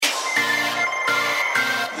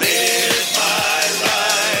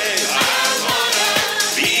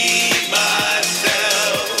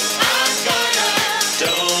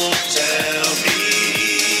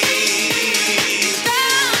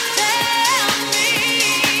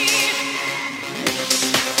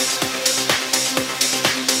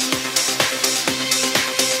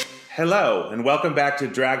Hello, and welcome back to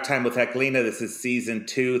Drag Time with Heklina. This is season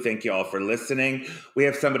 2. Thank you all for listening. We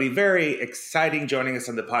have somebody very exciting joining us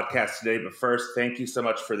on the podcast today. But first, thank you so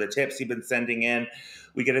much for the tips you've been sending in.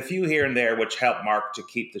 We get a few here and there, which help Mark to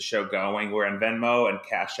keep the show going. We're on Venmo and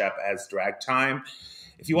Cash App as Drag Time.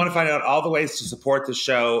 If you want to find out all the ways to support the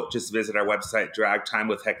show, just visit our website,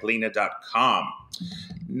 dragtimewithheklina.com.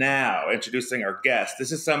 Now, introducing our guest.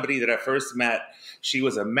 This is somebody that I first met. She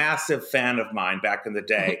was a massive fan of mine back in the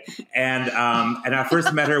day, and I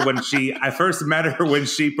first met her when she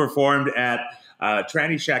performed at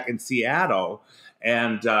Tranny Shack in Seattle,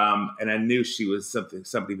 and I knew she was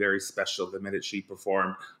somebody very special the minute she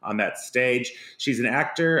performed on that stage. She's an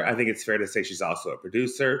actor. I think it's fair to say she's also a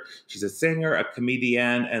producer. She's a singer, a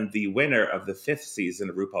comedian, and the winner of the 5th season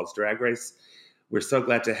of RuPaul's Drag Race. We're so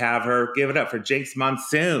glad to have her. Give it up for Jinkx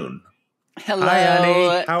Monsoon. Hello. Hi,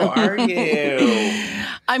 honey. How are you?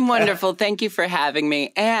 I'm wonderful. Thank you for having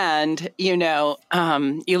me. And, you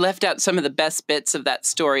left out some of the best bits of that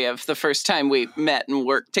story of the first time we met and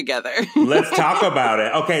worked together. Let's talk about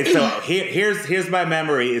it. Okay, so here's my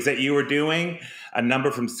memory is that you were doing a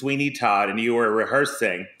number from Sweeney Todd and you were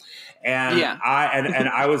rehearsing. And yeah.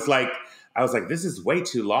 I was like, this is way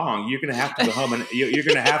too long. You're going to have to go home and you're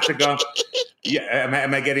going to have to go. Yeah,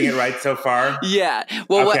 am I getting it right so far? Yeah.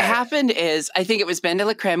 Well, What happened is I think it was Ben de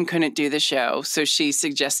la Creme couldn't do the show. So she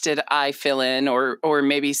suggested I fill in or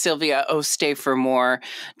maybe Sylvia Stay for More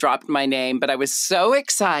dropped my name. But I was so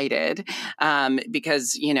excited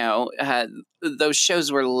because, those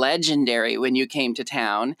shows were legendary when you came to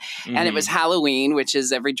town. Mm-hmm. And it was Halloween, which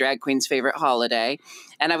is every drag queen's favorite holiday.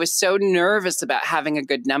 And I was so nervous about having a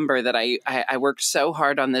good number that I worked so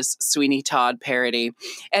hard on this Sweeney Todd parody.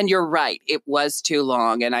 And you're right, it was too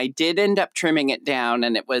long. And I did end up trimming it down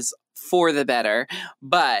and it was for the better.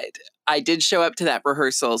 But I did show up to that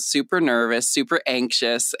rehearsal super nervous, super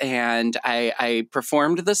anxious. And I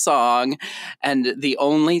performed the song. And the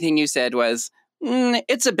only thing you said was,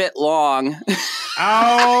 it's a bit long.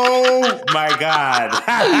 Oh, my God.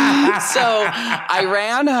 So I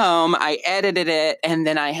ran home, I edited it, and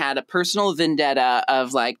then I had a personal vendetta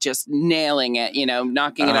of just nailing it,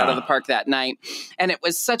 knocking it out of the park that night. And it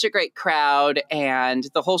was such a great crowd, and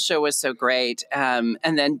the whole show was so great. And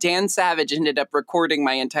then Dan Savage ended up recording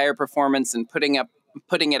my entire performance and putting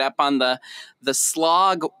it up on the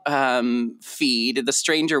Slog feed, the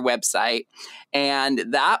Stranger website.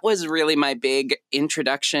 And that was really my big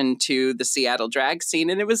introduction to the Seattle drag scene.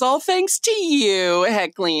 And it was all thanks to you,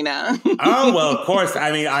 Heklina. Oh, well, of course.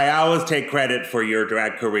 I mean, I always take credit for your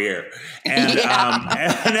drag career. And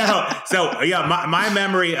my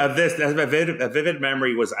memory of this, a vivid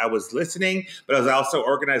memory was I was listening, but I was also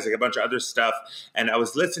organizing a bunch of other stuff. And I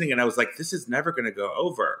was listening and I was like, this is never going to go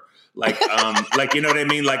over. You know what I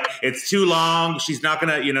mean? It's too long. She's not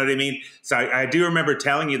gonna, you know what I mean? So I do remember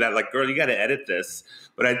telling you that, girl, you got to edit this.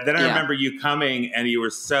 But I remember you coming and you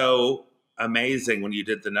were so amazing when you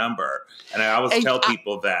did the number. And I always tell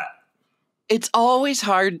people that. It's always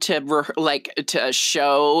hard to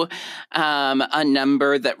show a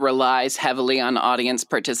number that relies heavily on audience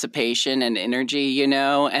participation and energy,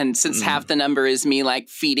 and since half the number is me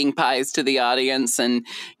feeding pies to the audience and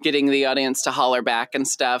getting the audience to holler back and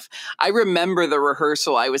stuff. I remember the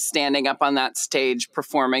rehearsal. I was standing up on that stage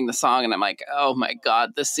performing the song and I'm like, oh my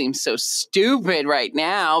God, this seems so stupid right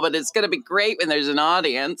now, but it's going to be great when there's an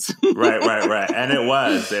audience. Right. And it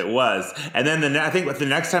was. And then I think the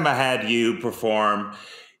next time I had you perform,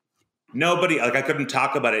 nobody, I couldn't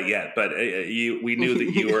talk about it yet, but we knew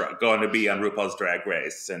that you were going to be on RuPaul's Drag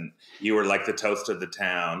Race and you were the toast of the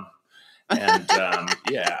town. And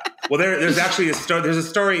yeah, well, there's actually there's a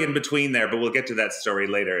story in between there, but we'll get to that story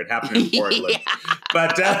later. It happened in Portland. Yeah.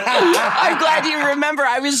 But I'm glad you remember.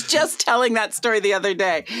 I was just telling that story the other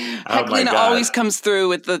day. Heklina always comes through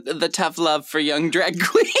with the tough love for young drag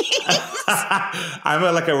queens. I'm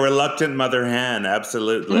a reluctant mother hen,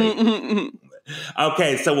 absolutely.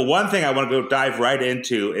 Okay, so one thing I want to go dive right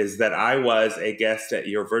into is that I was a guest at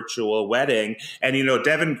your virtual wedding. And,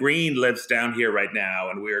 Devin Green lives down here right now,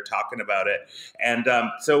 and we were talking about it. And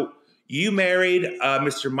so you married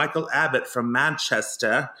Mr. Michael Abbott from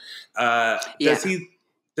Manchester. Does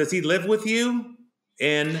he live with you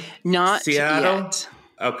in Not Seattle? Yet.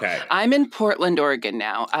 Okay. I'm in Portland, Oregon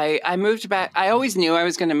now. I moved back. I always knew I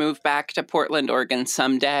was going to move back to Portland, Oregon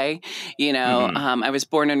someday. I was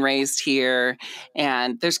born and raised here.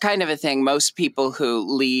 And there's kind of a thing. Most people who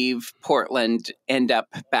leave Portland end up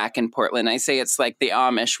back in Portland. I say it's like the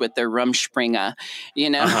Amish with their Rumspringa,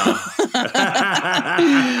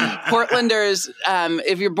 Portlanders,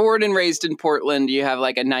 if you're born and raised in Portland, you have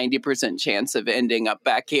like a 90% chance of ending up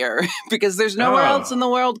back here because there's nowhere else in the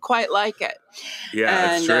world quite like it. Yeah,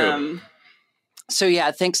 that's true. So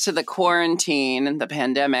yeah, thanks to the quarantine and the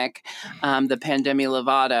pandemic, the pandemia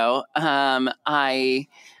Lovato,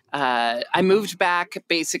 I moved back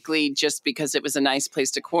basically just because it was a nice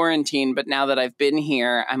place to quarantine. But now that I've been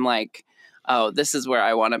here, I'm like, oh, this is where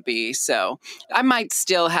I want to be. So I might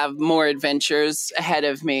still have more adventures ahead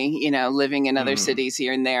of me, living in other cities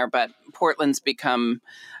here and there. But Portland's become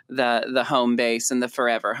the home base and the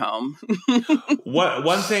forever home.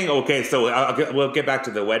 One thing, okay, so we'll get back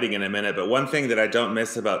to the wedding in a minute, but one thing that I don't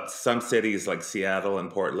miss about some cities like Seattle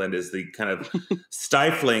and Portland is the kind of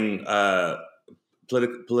stifling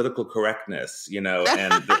political correctness, and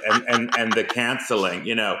the canceling,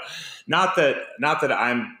 not that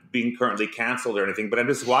I'm being currently canceled or anything, but I'm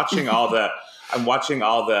just watching in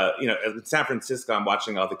San Francisco, I'm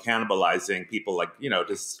watching all the cannibalizing people, like,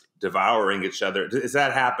 just devouring each other. Is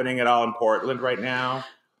that happening at all in Portland right now?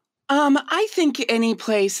 I think any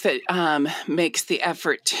place that makes the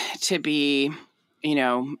effort to be,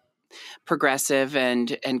 progressive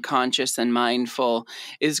and conscious and mindful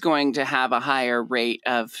is going to have a higher rate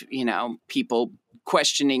of, people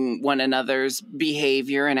questioning one another's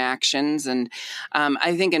behavior and actions. And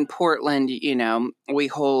I think in Portland, we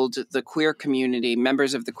hold the queer community,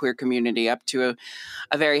 members of the queer community, up to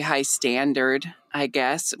a very high standard, I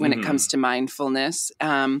guess, when it comes to mindfulness.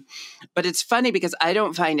 But it's funny because I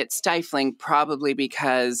don't find it stifling, probably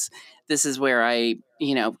because this is where I,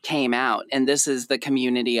 came out, and this is the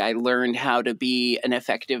community I learned how to be an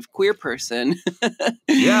effective queer person.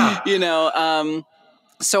 Yeah.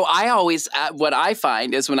 So I always, what I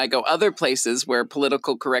find is when I go other places where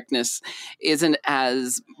political correctness isn't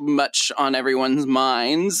as much on everyone's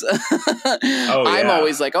minds, I'm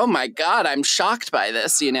always like, oh my God, I'm shocked by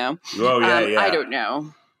this, Oh, yeah. I don't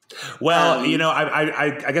know. Well,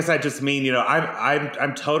 I guess I just mean,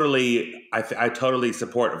 I'm totally, I totally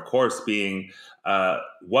support, of course, being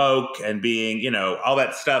woke and being, all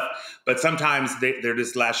that stuff. But sometimes they're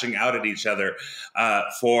just lashing out at each other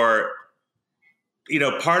for,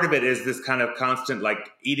 part of it is this kind of constant,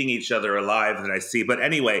 like, eating each other alive that I see. But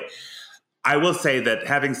anyway, I will say that,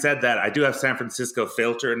 having said that, I do have San Francisco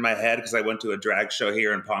filter in my head because I went to a drag show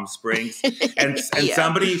here in Palm Springs, and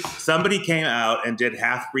somebody came out and did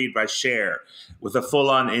Half Breed by Cher with a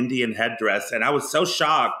full-on Indian headdress, and I was so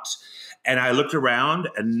shocked. And I looked around,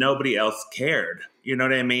 and nobody else cared. You know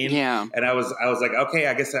what I mean? Yeah. And I was like, okay,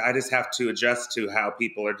 I guess I just have to adjust to how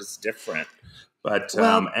people are just different. But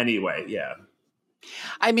anyway, yeah.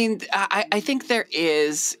 I mean, I think there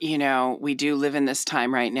is, we do live in this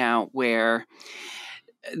time right now where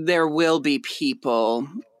there will be people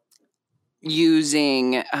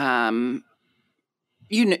using,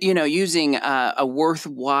 using a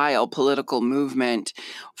worthwhile political movement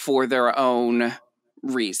for their own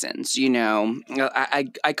reasons.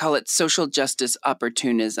 I call it social justice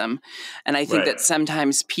opportunism. And I think that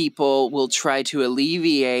sometimes people will try to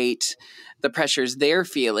alleviate the pressures they're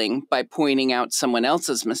feeling by pointing out someone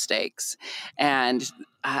else's mistakes. And,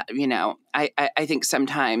 I think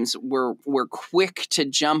sometimes we're quick to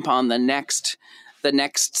jump on the next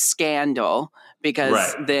scandal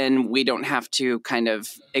because then we don't have to kind of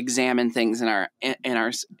examine things in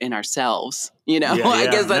ourselves. I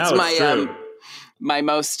guess that's my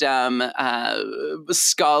most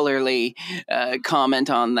scholarly comment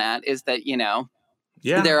on that is that,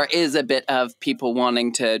 there is a bit of people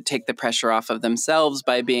wanting to take the pressure off of themselves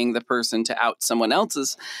by being the person to out someone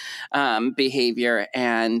else's behavior.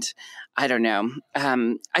 And I don't know.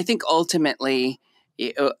 I think ultimately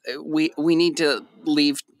we need to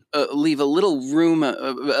leave a little room,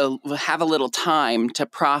 have a little time to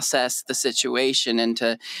process the situation and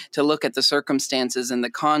to look at the circumstances and the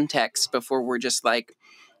context before we're just like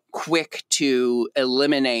quick to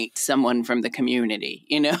eliminate someone from the community,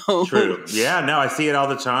 True. Yeah, no, I see it all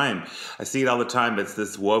the time. It's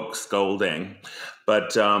this woke scolding.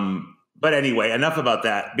 But anyway, enough about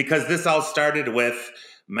that, because this all started with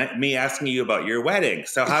me asking you about your wedding.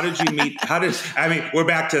 So how did you meet? We're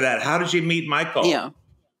back to that. How did you meet Michael? Yeah.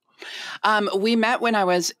 We met when I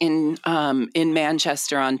was in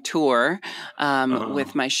Manchester on tour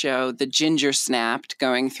with my show, The Ginger Snapped,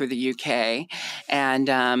 going through the UK. And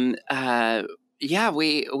yeah,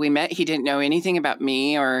 we met. He didn't know anything about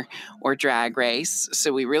me or Drag Race,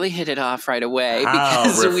 so we really hit it off right away. How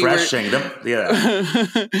refreshing! We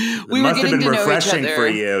were getting to know each other. Refreshing for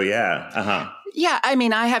you, yeah. Yeah, I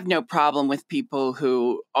mean, I have no problem with people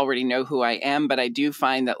who already know who I am, but I do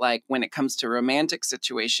find that, like, when it comes to romantic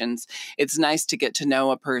situations, it's nice to get to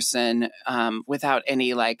know a person without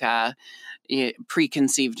any like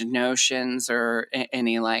preconceived notions or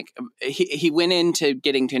any like. He went into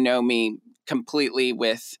getting to know me completely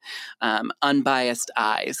with unbiased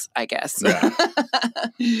eyes, I guess. Yeah.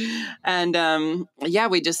 And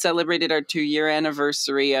we just celebrated our 2-year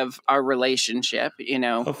anniversary of our relationship. You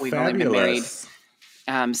know, we've fabulous. only been married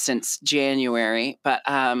since January, but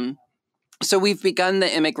so we've begun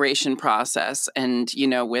the immigration process, and you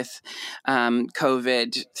know, with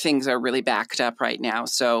COVID, things are really backed up right now.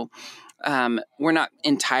 So we're not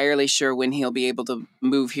entirely sure when he'll be able to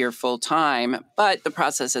move here full time, but the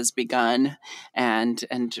process has begun, and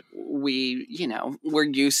we, you know, we're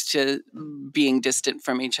used to being distant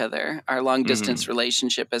from each other. Our long distance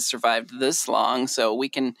relationship has survived this long, so we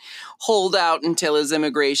can hold out until his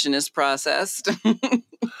immigration is processed.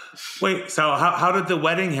 Wait, so how did the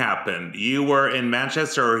wedding happen? You were in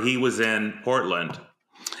Manchester, or he was in Portland?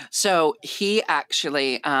 So he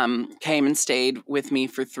actually came and stayed with me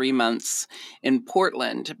for 3 months in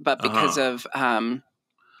Portland, but because of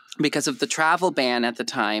the travel ban at the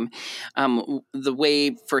time, the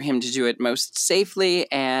way for him to do it most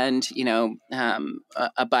safely and, you know,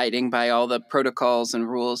 abiding by all the protocols and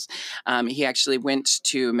rules, he actually went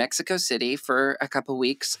to Mexico City for a couple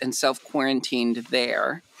weeks and self-quarantined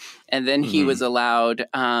there. And then he was allowed,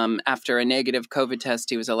 after a negative COVID test,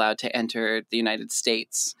 he was allowed to enter the United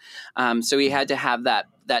States. So he had to have that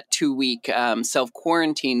 2-week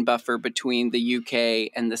self-quarantine buffer between the UK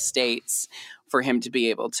and the States for him to be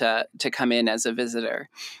able to come in as a visitor.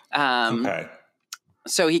 Okay.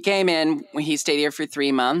 So he came in, he stayed here for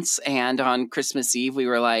 3 months, and on Christmas Eve, we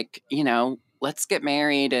were like, you know, let's get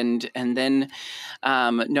married, and then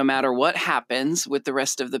no matter what happens with the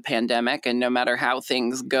rest of the pandemic, and no matter how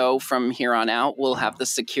things go from here on out, we'll have the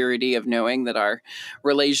security of knowing that our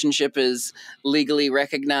relationship is legally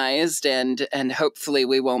recognized, and hopefully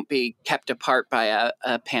we won't be kept apart by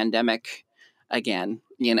a pandemic again.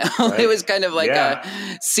 You know, right. It was kind of like a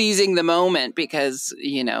seizing the moment, because,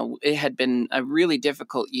 you know, it had been a really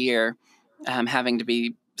difficult year, having to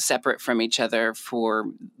be separate from each other for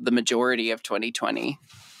the majority of 2020.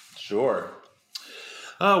 Sure.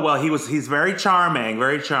 Oh, well, he's very charming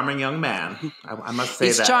young man. I must say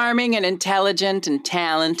he's charming and intelligent and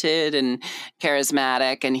talented and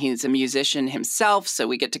charismatic, and he's a musician himself, so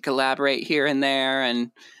we get to collaborate here and there,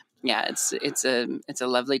 and yeah, it's a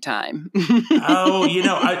lovely time. Oh, you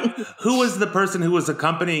know, who was the person who was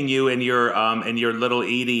accompanying you in your Little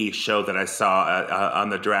Edie show that I saw on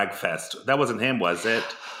the Drag Fest? That wasn't him, was it?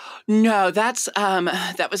 No,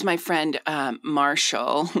 that was my friend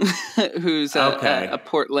Marshall, who's a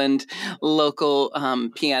Portland local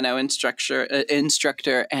piano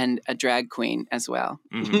instructor and a drag queen as well.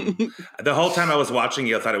 The whole time I was watching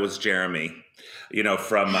you, I thought it was Jeremy. You know,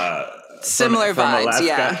 from similar from vibes,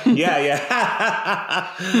 Alaska. Yeah.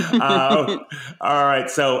 All right.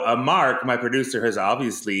 So Mark, my producer, has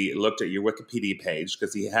obviously looked at your Wikipedia page,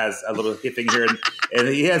 because he has a little thing here, and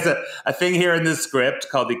he has a thing here in the script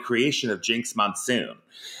called The Creation of Jinkx Monsoon.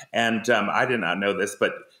 And I did not know this,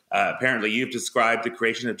 but apparently you've described the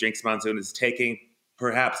creation of Jinkx Monsoon as taking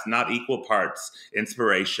perhaps not equal parts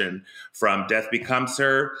inspiration from Death Becomes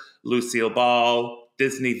Her, Lucille Ball,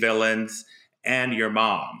 Disney villains, and your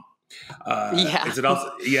mom. Is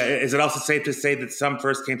it also safe to say that some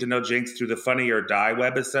first came to know Jinkx through the Funny or Die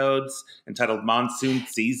webisodes entitled Monsoon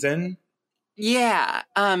Season? Yeah.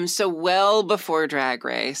 So well before Drag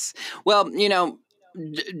Race. Well, you know,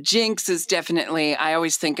 Jinkx is definitely, I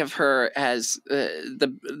always think of her as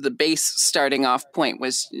the base starting off point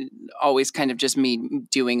was always kind of just me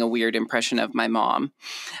doing a weird impression of my mom.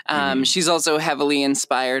 She's also heavily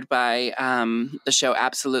inspired by the show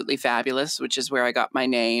Absolutely Fabulous, which is where I got my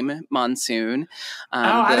name, Monsoon.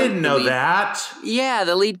 I didn't know that. Yeah,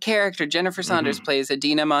 the lead character, Jennifer Saunders, plays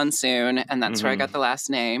Adina Monsoon, and that's where I got the last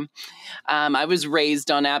name. I was raised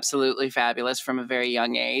on Absolutely Fabulous from a very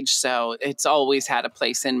young age, so it's always had a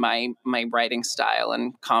place in my writing style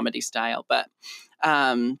and comedy style. But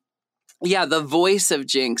the voice of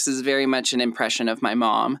Jinkx is very much an impression of my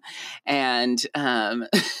mom. And my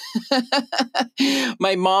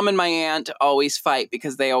mom and my aunt always fight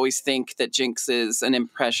because they always think that Jinkx is an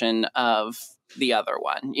impression of the other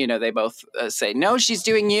one. You know, they both say, no, she's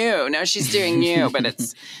doing you. No, she's doing you.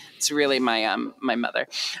 But It's really my my mother.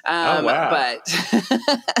 Oh, wow. But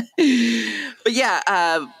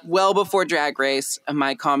yeah, well before Drag Race,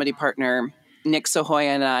 my comedy partner Nick Sahoya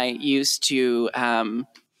and I used to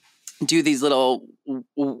do these little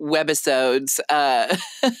webisodes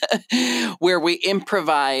where we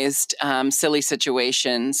improvised silly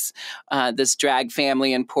situations. This drag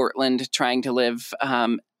family in Portland trying to live,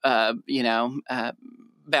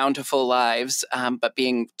 bountiful lives, but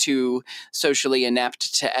being too socially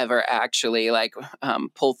inept to ever actually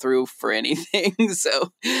pull through for anything.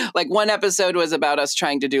 So like one episode was about us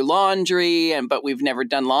trying to do laundry, but we've never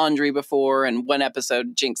done laundry before. And one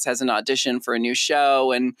episode, Jinx has an audition for a new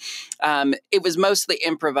show, and it was mostly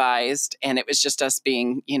improvised, and it was just us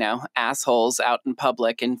being, assholes out in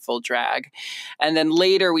public in full drag. And then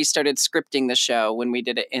later we started scripting the show when we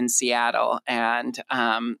did it in Seattle. And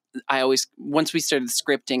once we started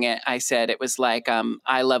scripting it, I said it was like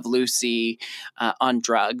I Love Lucy on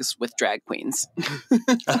drugs with drag queens.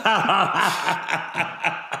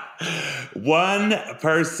 One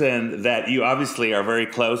person that you obviously are very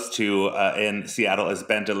close to in Seattle is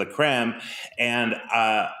Ben de la Creme. And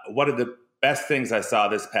one of the best things I saw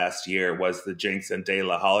this past year was the Jinx and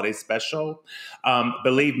Dela holiday special.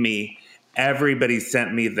 Believe me, everybody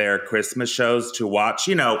sent me their Christmas shows to watch.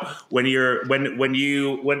 When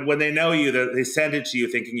they know you, they send it to you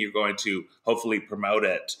thinking you're going to hopefully promote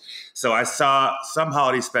it. So I saw some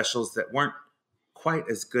holiday specials that weren't quite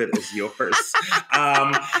as good as yours.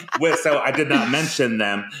 So I did not mention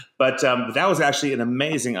them, but that was actually an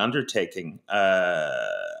amazing undertaking.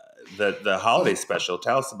 The holiday special.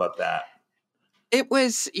 Tell us about that. It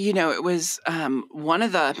was, one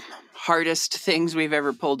of the hardest things we've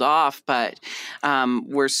ever pulled off, but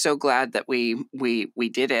we're so glad that we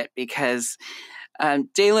did it, because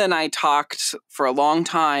Dela and I talked for a long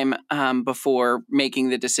time before making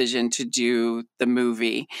the decision to do the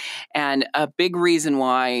movie. And a big reason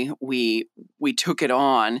why we took it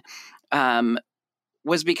on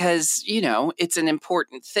was because, it's an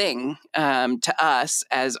important thing to us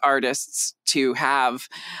as artists to have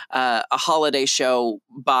a holiday show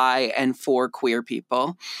by and for queer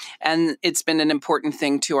people. And it's been an important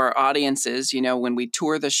thing to our audiences. When we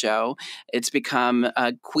tour the show, it's become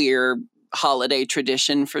a queer holiday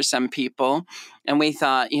tradition for some people. And we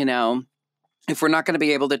thought, if we're not going to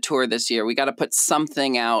be able to tour this year, we got to put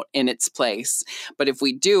something out in its place. But if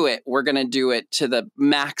we do it, we're going to do it to the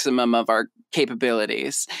maximum of our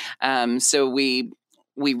capabilities. So we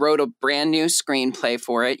wrote a brand new screenplay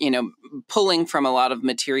for it, pulling from a lot of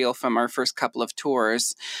material from our first couple of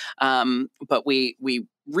tours. But we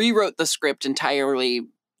rewrote the script entirely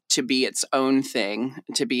to be its own thing,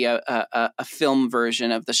 to be a film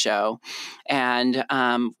version of the show. And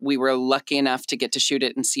we were lucky enough to get to shoot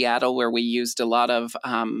it in Seattle, where we used a lot of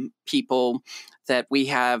people that we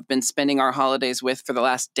have been spending our holidays with for the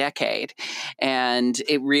last decade. And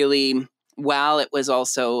it really, while it was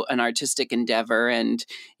also an artistic endeavor, and,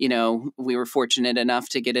 we were fortunate enough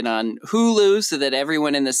to get it on Hulu so that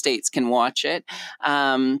everyone in the States can watch it,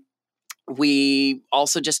 we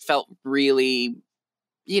also just felt really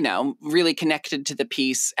connected to the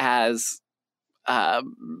piece as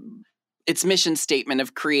its mission statement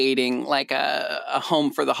of creating like a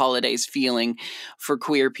home for the holidays feeling for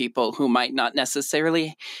queer people who might not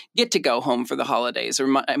necessarily get to go home for the holidays, or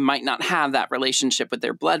might not have that relationship with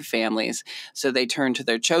their blood families. So they turn to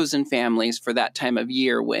their chosen families for that time of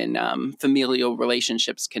year when familial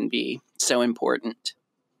relationships can be so important.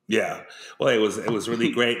 Yeah. Well, it was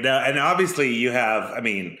really great. Now, and obviously you have,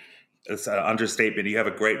 it's an understatement, you have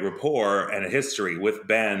a great rapport and a history with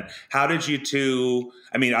Ben. How did you two,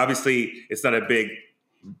 obviously it's not a big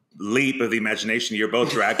leap of the imagination. You're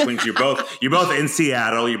both drag queens. You're both in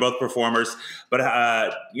Seattle. You're both performers. But,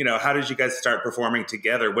 how did you guys start performing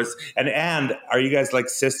together? And are you guys like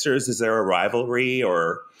sisters? Is there a rivalry,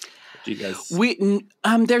 or do you guys?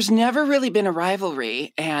 There's never really been a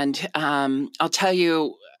rivalry. And I'll tell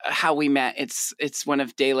you how we met. It's one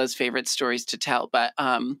of Dela's favorite stories to tell. But,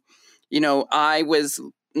 I was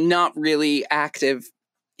not really active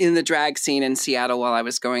in the drag scene in Seattle while I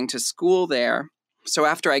was going to school there. So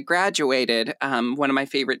after I graduated, one of my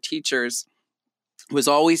favorite teachers was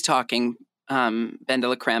always talking Ben de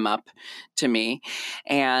la Creme up to me.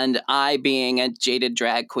 And I, being a jaded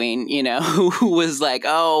drag queen, who was like,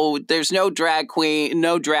 oh, there's no drag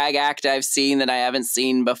act I've seen that I haven't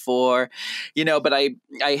seen before, but I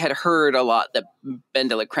had heard a lot that Ben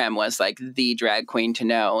de la Creme was like the drag queen to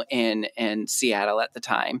know in Seattle at the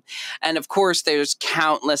time. And of course, there's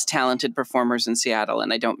countless talented performers in Seattle,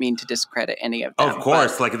 and I don't mean to discredit any of them. Of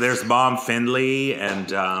course, like there's Mom Finley and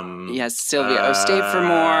yes, Sylvia O'Stay for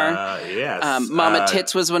more. Yes, Mama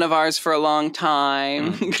Tits was one of ours for a long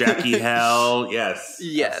time. Jackie Hell, yes,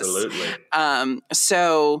 absolutely.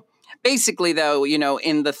 So basically, though,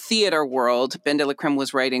 in the theater world, Ben de la Creme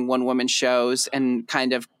was writing one-woman shows and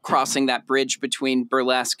kind of crossing that bridge between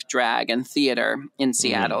burlesque, drag, and theater in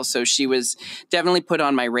Seattle. So she was definitely put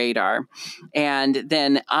on my radar. And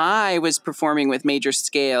then I was performing with Major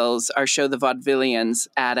Scales, our show, The Vaudevillians,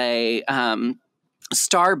 at a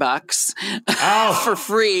Starbucks for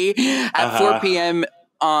free at 4 p.m.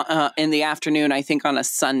 In the afternoon, I think on a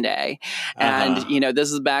Sunday. And,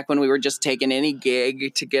 this is back when we were just taking any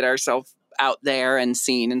gig to get ourselves out there and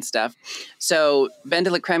seen and stuff. So Ben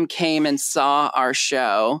de la Creme came and saw our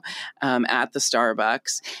show at the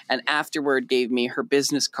Starbucks, and afterward gave me her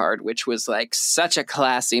business card, which was like such a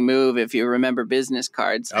classy move if you remember business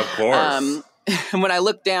cards. Of course. And when I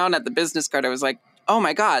looked down at the business card, I was like, oh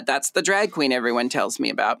my God, that's the drag queen everyone tells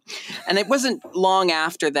me about. And it wasn't long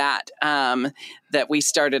after that that we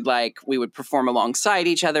started, we would perform alongside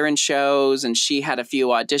each other in shows, and she had a few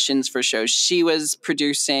auditions for shows she was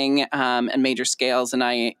producing, and Major Scales and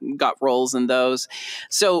I got roles in those.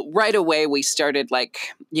 So right away we started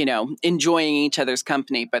enjoying each other's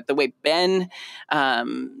company. But the way Ben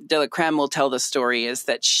de la Creme will tell the story is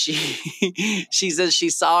that she says she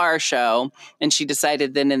saw our show and she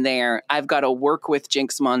decided then and there, I've got to work with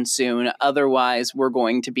Jinx Monsoon, otherwise we're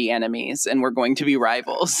going to be enemies and we're going to be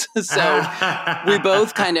rivals. So we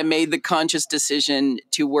both kind of made the conscious decision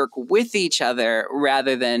to work with each other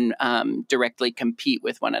rather than directly compete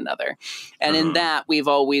with one another. And in that, we've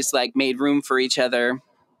always made room for each other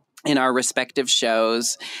in our respective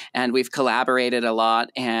shows, and we've collaborated a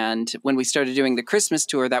lot. And when we started doing the Christmas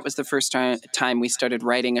tour, that was the first time we started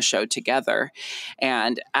writing a show together.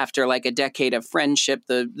 And after a decade of friendship,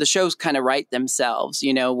 the shows kind of write themselves.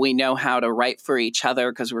 We know how to write for each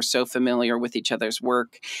other because we're so familiar with each other's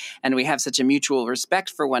work, and we have such a mutual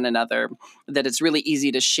respect for one another that it's really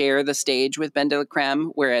easy to share the stage with Ben de la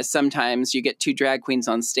Creme, whereas sometimes you get two drag queens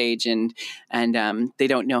on stage and they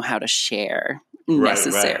don't know how to share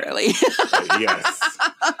necessarily. Right. Yes.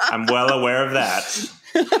 I'm well aware of that.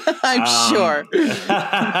 I'm sure.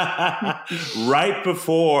 Right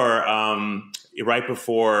before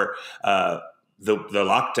the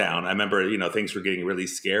lockdown, I remember, things were getting really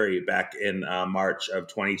scary back in March of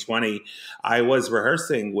 2020. I was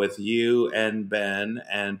rehearsing with you and Ben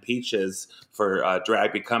and Peaches for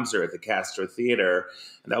Drag Becomes Her at the Castro Theater.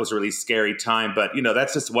 And that was a really scary time. But,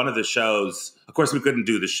 that's just one of the shows. Of course, we couldn't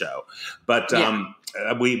do the show, but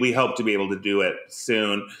we hope to be able to do it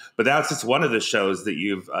soon. But that's just one of the shows that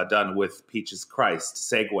you've done with Peaches Christ,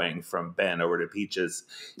 segueing from Ben over to Peaches.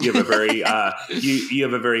 You have a very you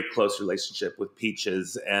have a very close relationship with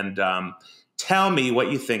Peaches. And tell me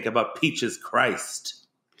what you think about Peaches Christ.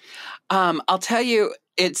 I'll tell you,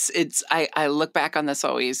 I look back on this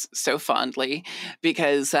always so fondly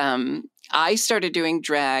because I started doing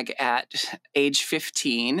drag at age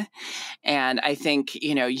 15, and I think,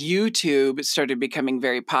 YouTube started becoming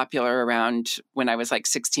very popular around when I was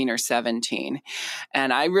 16 or 17.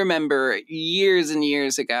 And I remember years and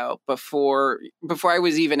years ago, before I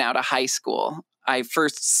was even out of high school, I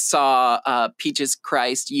first saw Peaches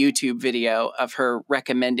Christ YouTube video of her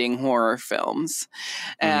recommending horror films.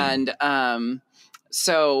 And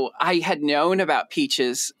so I had known about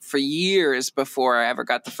Peaches for years before I ever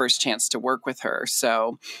got the first chance to work with her.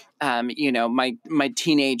 So, my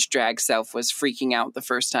teenage drag self was freaking out the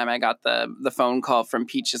first time I got the phone call from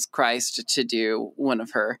Peaches Christ to do one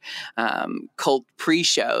of her cult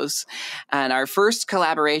pre-shows. And our first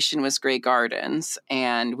collaboration was Grey Gardens,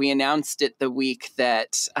 and we announced it the week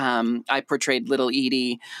that I portrayed Little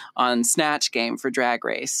Edie on Snatch Game for Drag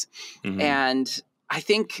Race. And I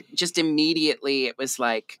think just immediately it was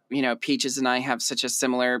Peaches and I have such a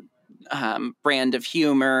similar brand of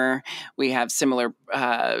humor. We have similar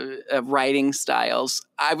writing styles.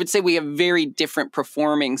 I would say we have very different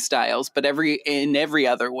performing styles, but in every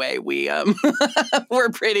other way, we're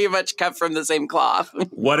pretty much cut from the same cloth.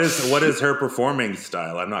 What is her performing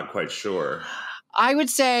style? I'm not quite sure. I would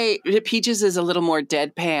say Peaches is a little more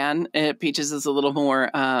deadpan. Peaches is a little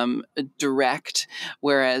more direct,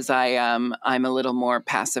 whereas I'm a little more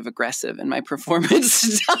passive aggressive in my performance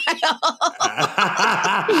style.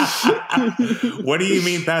 What do you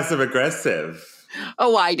mean passive aggressive?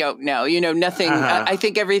 Oh, I don't know. Nothing. I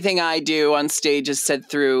think everything I do on stage is said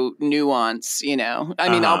through nuance. I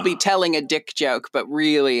mean, I'll be telling a dick joke, but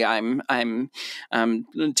really, I'm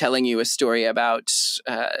telling you a story about,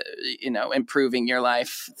 improving your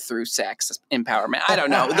life through sex empowerment. I don't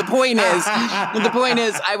know. The point is,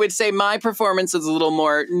 I would say my performance is a little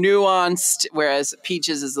more nuanced, whereas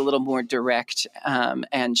Peaches is a little more direct,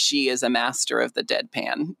 and she is a master of the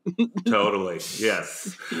deadpan. Totally.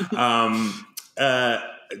 Yes. Do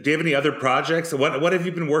you have any other projects? What have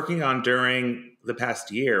you been working on during the past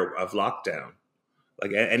year of lockdown?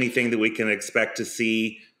 Like anything that we can expect to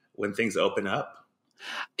see when things open up?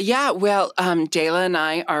 Yeah, well, Dayla and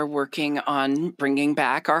I are working on bringing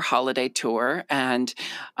back our holiday tour. And,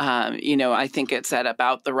 I think it's at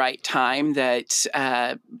about the right time that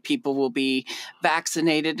people will be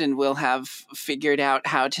vaccinated and will have figured out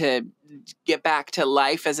how to get back to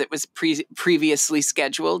life as it was previously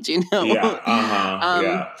scheduled,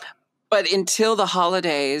 Yeah. But until the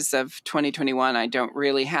holidays of 2021, I don't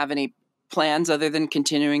really have any plans other than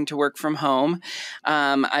continuing to work from home.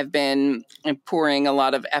 I've been pouring a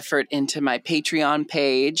lot of effort into my Patreon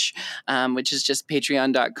page, which is just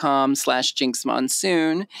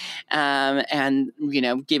patreon.com/jinxmonsoon, and,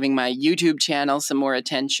 giving my YouTube channel some more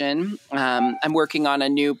attention. I'm working on a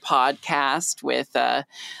new podcast with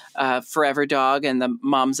Forever Dog and the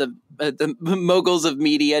Moguls of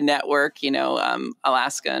Media Network,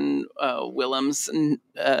 Alaska and Willems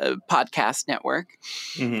podcast network.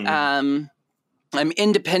 Mm-hmm. I'm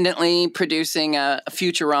independently producing a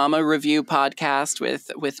Futurama review podcast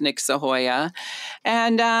with Nick Sahoya.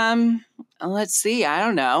 And let's see, I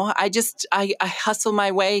don't know. I hustle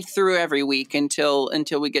my way through every week until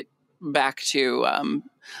we get back to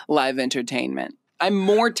live entertainment. I'm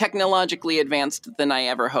more technologically advanced than I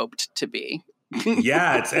ever hoped to be.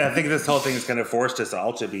 Yeah, I think this whole thing has kind of forced us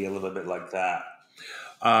all to be a little bit like that.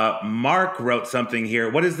 Mark wrote something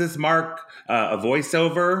here. What is this, Mark? A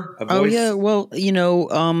voiceover? A voice? Oh, yeah. Well,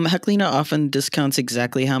 Heklina often discounts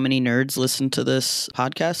exactly how many nerds listen to this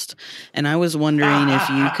podcast. And I was wondering if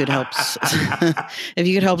you could help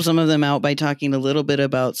some of them out by talking a little bit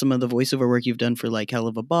about some of the voiceover work you've done for like Hell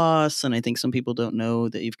of a Boss. And I think some people don't know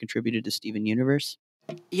that you've contributed to Steven Universe.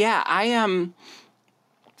 Yeah,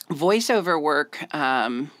 voiceover work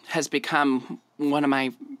has become one of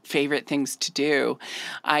my favorite things to do.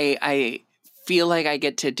 I feel like I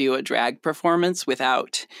get to do a drag performance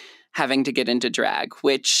without having to get into drag,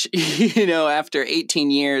 which, after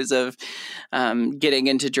 18 years of getting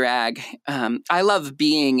into drag, I love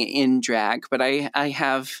being in drag, but I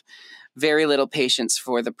have very little patience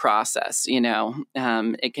for the process.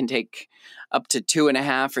 It can take up to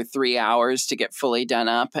 2.5 or 3 hours to get fully done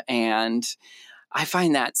up. And I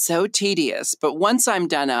find that so tedious. But once I'm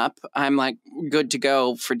done up, I'm like good to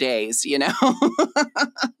go for days,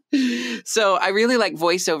 So I really like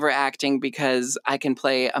voiceover acting because I can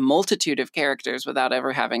play a multitude of characters without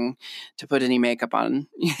ever having to put any makeup on.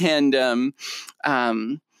 And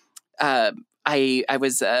I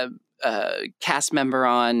was a cast member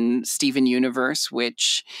on Steven Universe,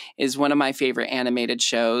 which is one of my favorite animated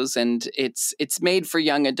shows, and it's made for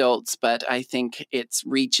young adults, but I think its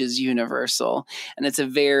reach is universal, and it's a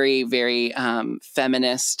very, very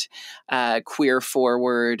feminist, queer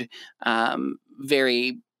forward,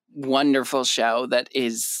 very wonderful show that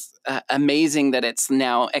is amazing that it's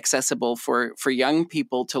now accessible for young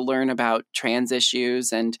people to learn about trans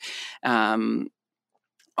issues and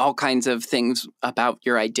all kinds of things about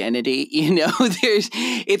your identity.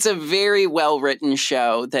 It's a very well-written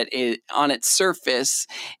show that on its surface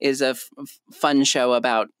is a fun show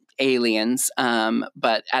about aliens,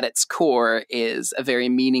 but at its core is a very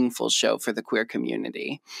meaningful show for the queer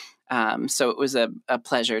community. So it was a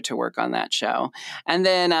pleasure to work on that show. And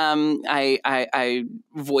then I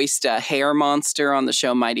voiced a hair monster on the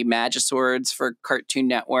show Mighty Magiswords for Cartoon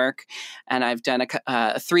Network. And I've done a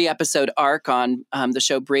 3-episode arc on the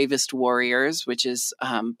show Bravest Warriors, which is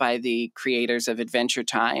by the creators of Adventure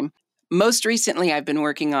Time. Most recently, I've been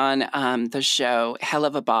working on the show Hell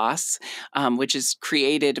of a Boss, which is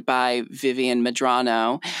created by Vivian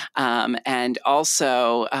Medrano and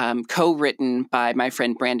also co-written by my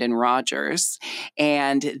friend Brandon Rogers.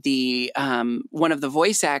 And the one of the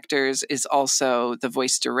voice actors is also the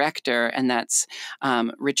voice director, and that's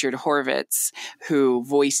Richard Horvitz, who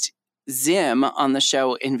voiced Zim on the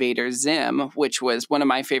show Invader Zim, which was one of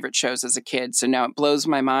my favorite shows as a kid. So now it blows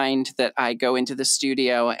my mind that I go into the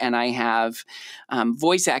studio and I have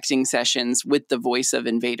voice acting sessions with the voice of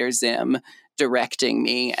Invader Zim directing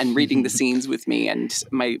me and reading the scenes with me. And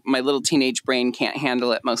my little teenage brain can't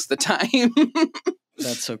handle it most of the time.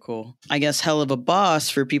 That's so cool. I guess Hell of a Boss,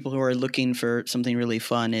 for people who are looking for something really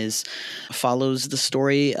fun, follows the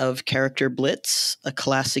story of character Blitz, a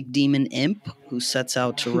classic demon imp who sets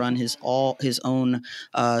out to run his own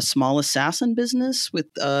small assassin business with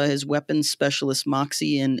his weapons specialist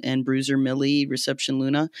Moxie and Bruiser Millie, Reception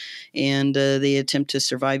Luna, and they attempt to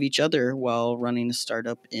survive each other while running a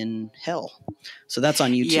startup in hell. So that's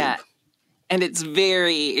on YouTube. Yeah. And it's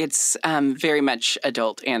very much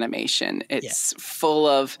adult animation. It's full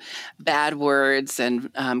of bad words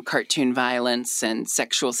and cartoon violence and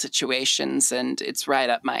sexual situations, and it's right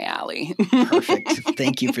up my alley. Perfect.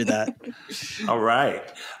 Thank you for that. All right.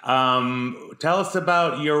 Tell us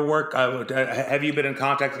about your work. Have you been in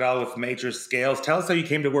contact at all with Major Scales? Tell us how you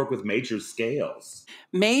came to work with Major Scales.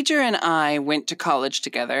 Major and I went to college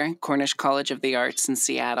together, Cornish College of the Arts in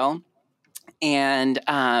Seattle. And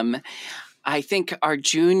I think our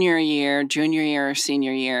junior year or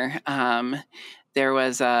senior year, there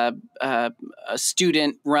was a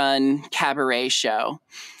student-run cabaret show,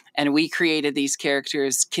 and we created these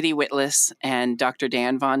characters, Kitty Witless and Dr.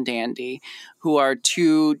 Dan Von Dandy, who are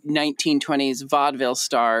two 1920s vaudeville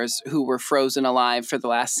stars who were frozen alive for the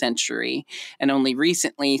last century and only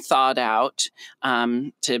recently thawed out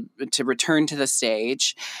to return to the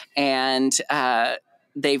stage. And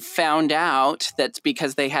they found out that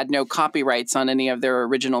because they had no copyrights on any of their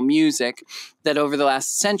original music, that over the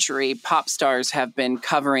last century, pop stars have been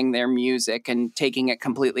covering their music and taking it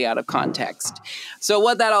completely out of context. So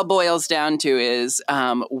what that all boils down to is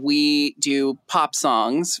we do pop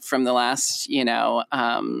songs from the last,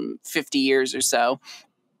 50 years or so,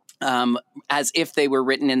 as if they were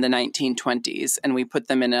written in the 1920s, and we put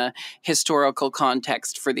them in a historical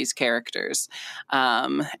context for these characters.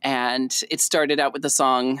 And it started out with the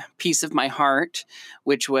song Piece of My Heart,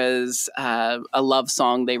 which was a love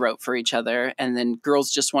song they wrote for each other. And then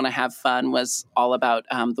Girls Just Want to Have Fun was all about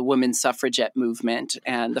the women's suffragette movement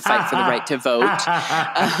and the fight for the right to vote.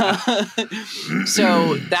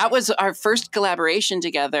 So that was our first collaboration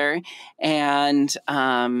together. And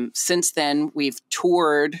since then, we've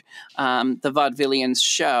toured the Vaudevillians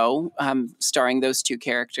show, starring those two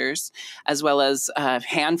characters, as well as a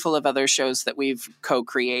handful of other shows that we've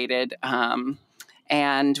co-created.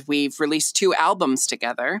 And we've released 2 albums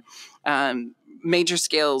together. Major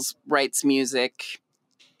Scales writes music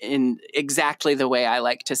in exactly the way I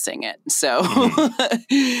like to sing it. So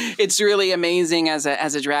it's really amazing as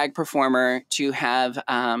a drag performer to have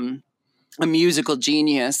a musical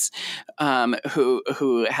genius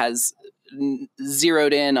who has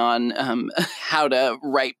zeroed in on how to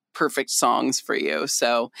write perfect songs for you.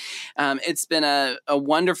 So it's been a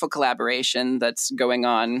wonderful collaboration that's going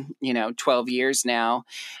on, 12 years now.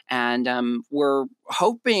 And we're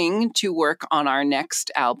hoping to work on our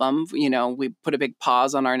next album. We put a big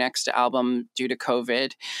pause on our next album due to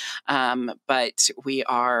COVID. But we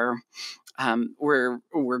are...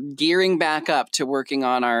 we're gearing back up to working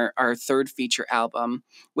on our third feature album,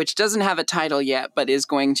 which doesn't have a title yet, but is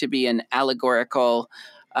going to be an allegorical,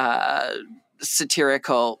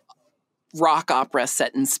 satirical rock opera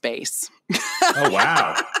set in space. Oh,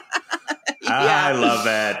 wow. I love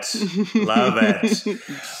it. Love it.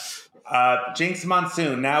 Jinx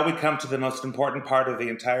Monsoon, now we come to the most important part of the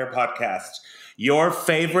entire podcast. Your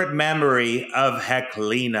favorite memory of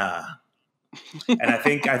Heklina. And I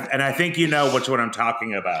think you know which one I'm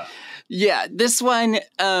talking about. Yeah, this one.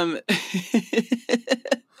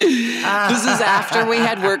 This is after we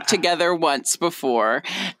had worked together once before,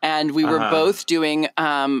 and we were both doing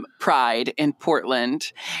Pride in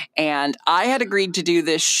Portland, and I had agreed to do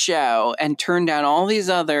this show and turned down all these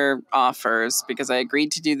other offers because I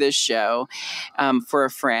agreed to do this show for a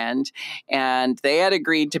friend, and they had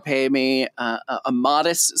agreed to pay me a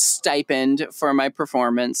modest stipend for my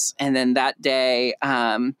performance, and then that day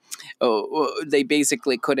they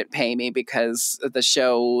basically couldn't pay me because the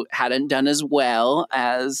show hadn't done as well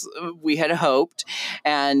as we had hoped.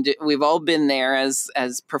 And we've all been there as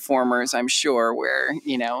performers, I'm sure, where,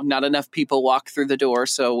 not enough people walk through the door.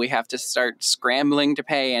 So we have to start scrambling to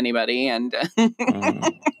pay anybody. And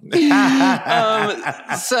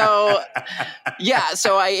so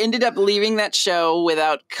I ended up leaving that show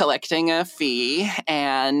without collecting a fee.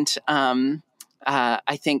 And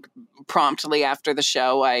I think promptly after the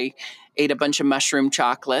show, I ate a bunch of mushroom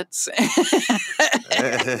chocolates.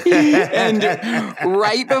 And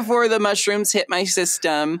right before the mushrooms hit my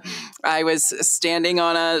system, I was standing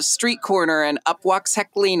on a street corner and up walks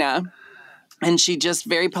Heklina. And she just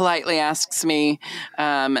very politely asks me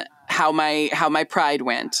how my Pride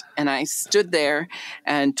went. And I stood there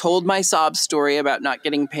and told my sob story about not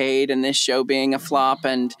getting paid and this show being a flop.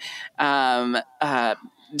 And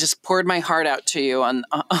just poured my heart out to you on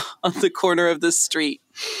the corner of the street.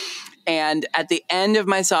 And at the end of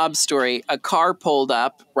my sob story, a car pulled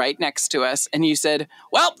up right next to us, and you said,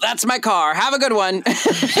 "Well, that's my car. Have a good one."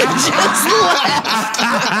 Just left.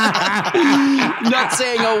 Not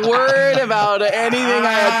saying a word about anything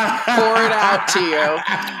I had poured out to you.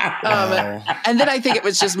 And then I think it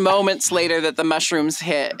was just moments later that the mushrooms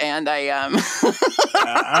hit, and I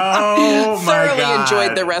thoroughly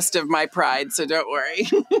enjoyed the rest of my pride, so don't worry.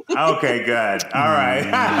 Okay, good. All right.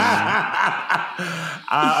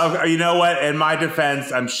 You know what? In my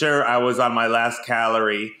defense, I'm sure I was on my last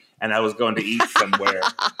calorie and I was going to eat somewhere.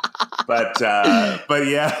 but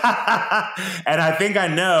yeah. And I think I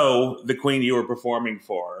know the queen you were performing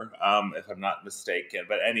for, if I'm not mistaken.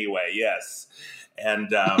 But anyway, yes. And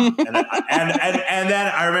then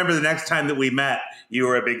I remember the next time that we met, you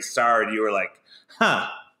were a big star and you were like, "Huh.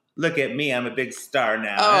 Look at me, I'm a big star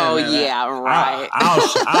now." Oh, yeah, right.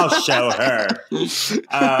 I'll show her.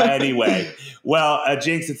 Anyway, well,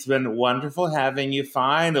 Jinx, it's been wonderful having you.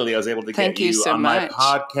 Finally, I was able to get you so on much. my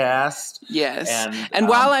podcast. Yes. And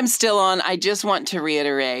while I'm still on, I just want to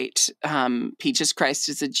reiterate, Peaches Christ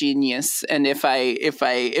is a genius. And if I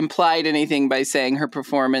implied anything by saying her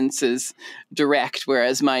performance is direct,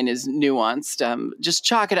 whereas mine is nuanced, just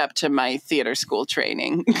chalk it up to my theater school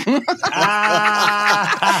training.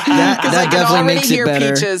 That definitely makes it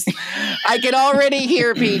better. I can already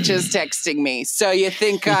hear Peaches texting me. So you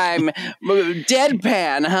think I'm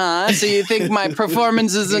deadpan, huh? So you think my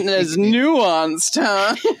performance isn't as nuanced,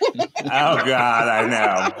 huh? Oh God, I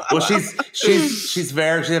know. Well, she's a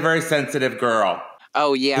very sensitive girl.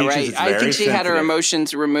 Oh yeah, Peaches, right. I think she had her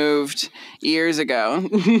emotions removed years ago.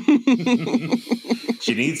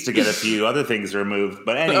 She needs to get a few other things removed.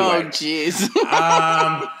 But anyway. Oh, jeez.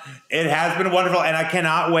 It has been wonderful, and I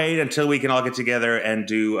cannot wait until we can all get together and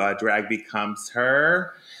do Drag Becomes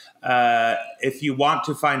Her. If you want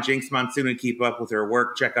to find Jinx Monsoon and keep up with her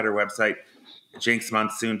work, check out her website,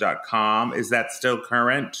 jinxmonsoon.com. Is that still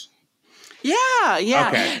current? Yeah.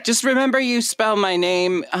 Okay. Just remember you spell my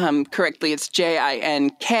name correctly. It's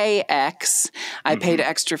Jinkx. I paid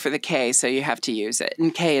extra for the K, so you have to use it.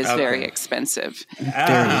 And K is very expensive.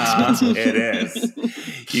 Very expensive. It is.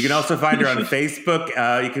 You can also find her on Facebook.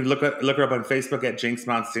 You can look her up on Facebook at Jinx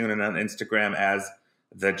Monsoon and on Instagram as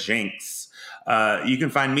The Jinx. You can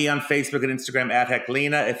find me on Facebook and Instagram at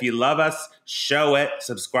Heklina. If you love us, show it.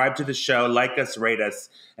 Subscribe to the show. Like us, rate us.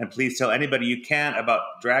 And please tell anybody you can about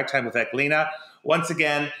Drag Time with Heklina. Once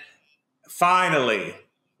again, finally,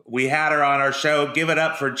 we had her on our show. Give it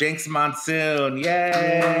up for Jinx Monsoon.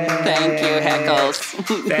 Yay! Thank you, Heckles.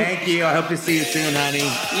 Thank you. I hope to see you soon, honey.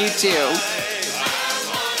 You too.